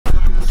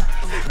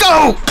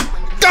Go!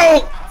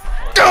 Go!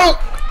 Go!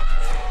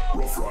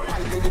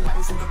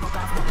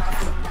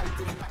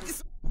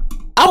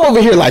 I'm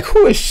over here like,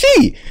 who is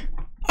she?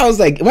 I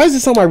was like, why is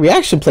this on my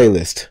reaction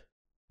playlist?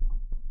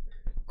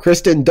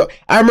 Kirsten Dodgen.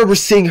 I remember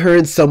seeing her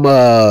in some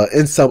no,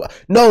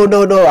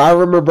 I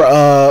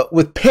remember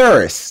with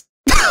Paris.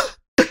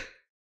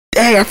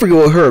 Dang, I forget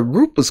what her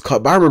group was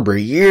called, but I remember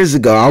years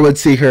ago I would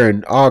see her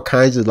in all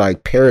kinds of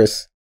like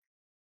Paris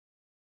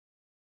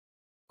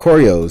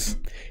choreos.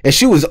 And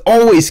she was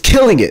always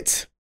killing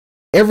it.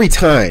 Every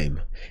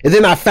time. And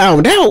then I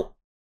found out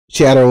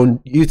she had her own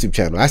YouTube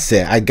channel. I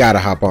said, I gotta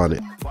hop on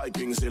it.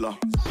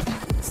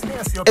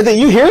 And then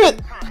you hear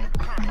it?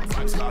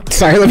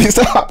 Sorry, let me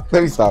stop.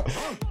 Let me stop.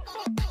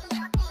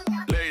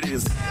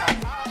 Ladies.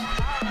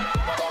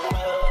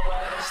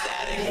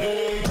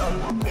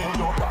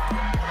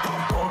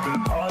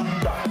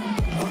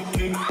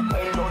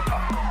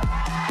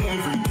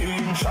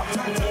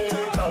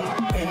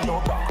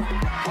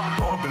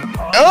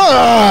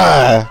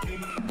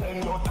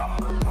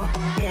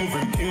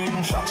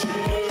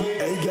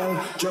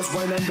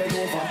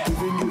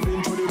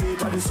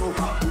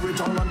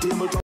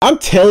 I'm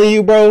telling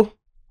you, bro.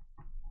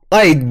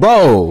 Like,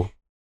 bro.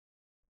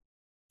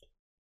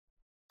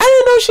 I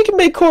didn't know she can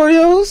make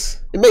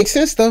choreos. It makes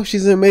sense, though.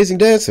 She's an amazing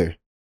dancer.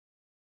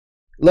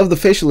 Love the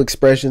facial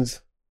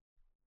expressions.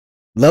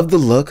 Love the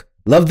look.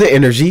 Love the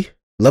energy.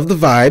 Love the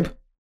vibe.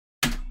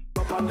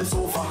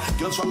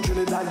 Girls from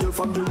Trinidad, girl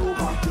from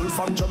Europa, girl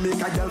from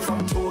Jamaica, girl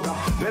from Toga.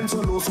 Bend so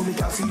low so we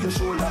can see your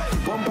shoulder.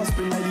 Bumper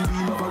spin like the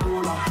wheel of a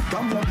roller.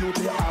 Come your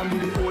beauty and be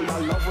the older.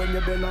 Love when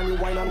you bend and you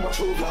whine and watch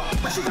over.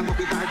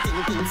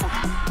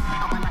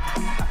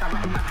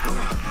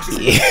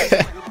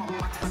 Yeah.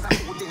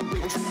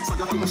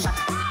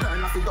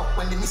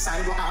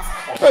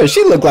 Oh,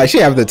 she looked like she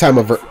have the time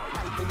of her.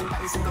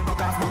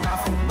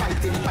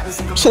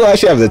 She looked like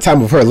she have the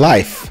time of her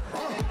life.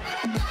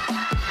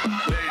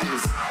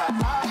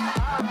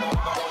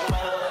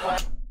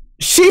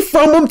 She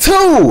from them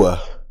too,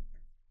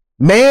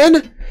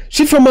 man.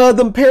 She from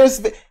them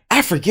Paris.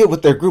 I forget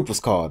what their group was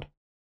called.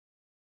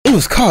 It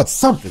was called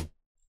something.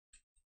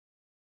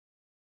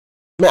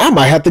 Man, I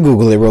might have to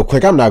Google it real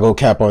quick. I'm not gonna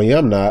cap on you.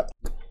 I'm not.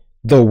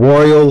 The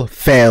Royal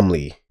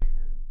Family.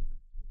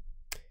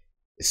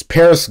 It's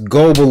Paris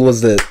Goebel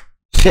was the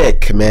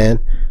chick, man.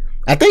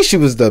 I think she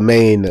was the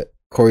main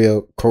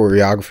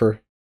choreographer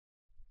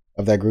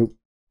of that group.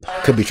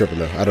 Could be tripping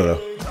though. I don't know.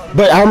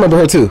 But I remember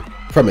her too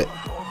from it.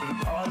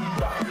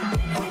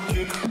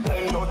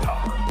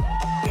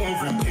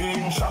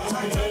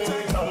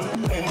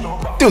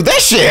 Dude,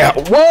 that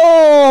shit,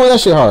 whoa, that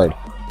shit hard.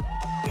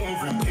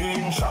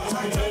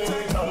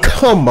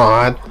 Come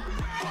on.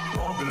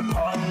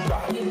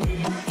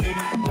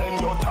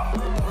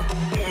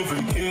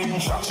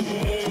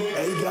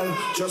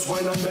 Just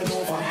wine and bend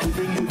over.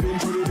 Living to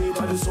the beat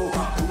of the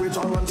soca. Do it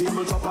on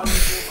tabletop and the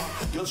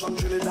sofa. Girls from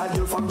Trinidad,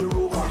 girl from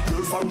Europa,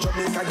 girl from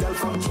Jamaica, girl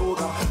from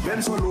Toga.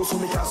 Bend so low so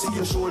we can see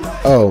your shoulder.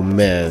 Oh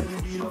man.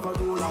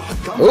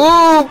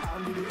 Ooh.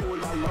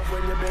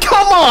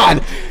 Come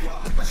on.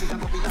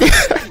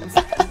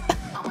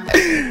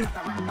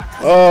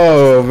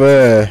 Oh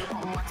man.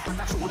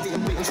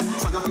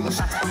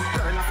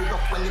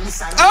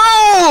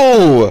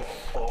 Oh!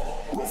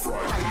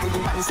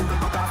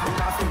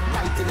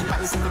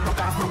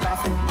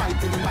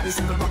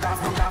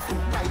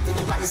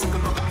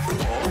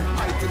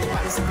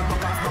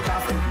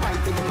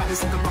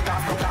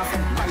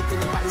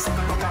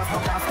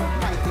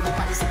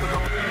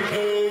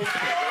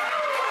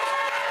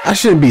 I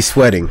shouldn't be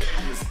sweating.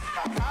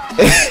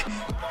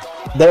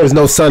 There is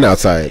no sun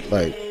outside.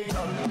 Like,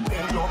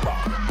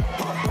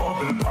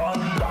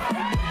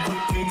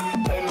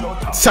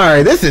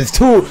 sorry, this is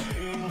too.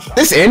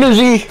 This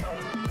energy.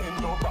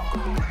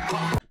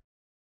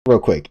 Real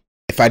quick,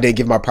 if I didn't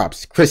give my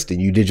props,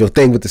 Kristen, you did your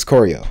thing with this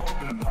choreo.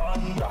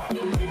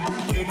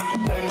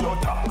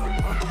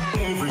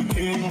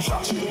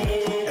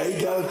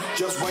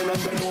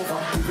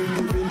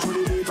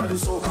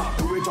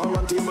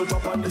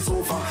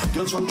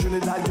 Girls from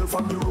Trinidad, girl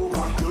from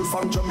Europa, girl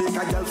from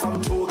Jamaica, girl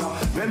from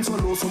Toga. Bend so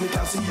low so we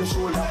can see your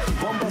shoulder.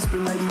 Bumper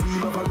spin like the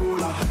wheel of a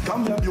roller.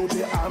 Come your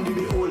beauty and be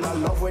the older.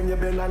 Love when you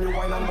bend and you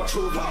whine and watch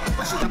over.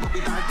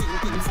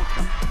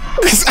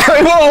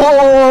 Sorry,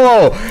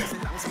 whoa.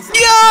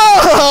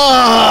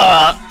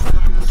 Yeah!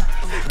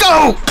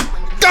 Go!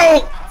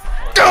 Go!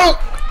 Go!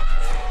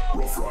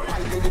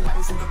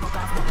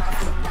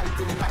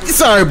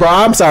 Sorry, bro.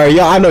 I'm sorry.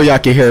 Y'all, I know y'all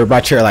can hear my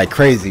chair like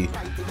crazy.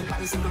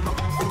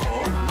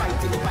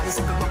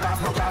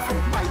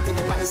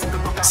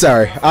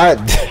 Sorry,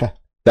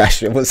 that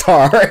shit was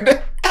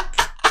hard.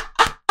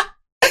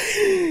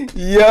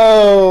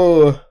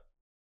 Yo,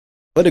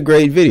 what a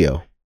great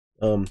video.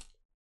 You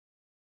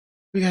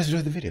guys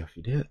enjoyed the video. If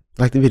you did,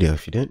 like the video.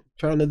 If you didn't,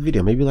 try another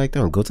video. Maybe like that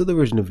one. Go to the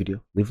original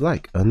video. Leave a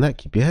like. On that,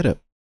 keep your head up.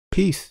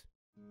 Peace.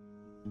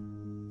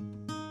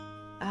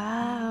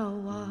 I'll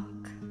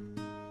walk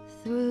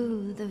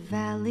through the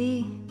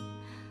valley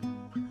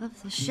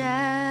of the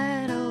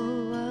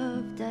shadow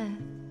of death.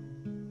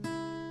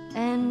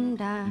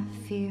 and I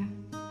fear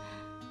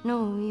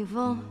no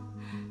evil,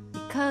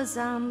 because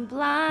I'm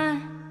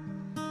blind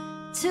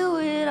to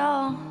it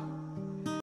all.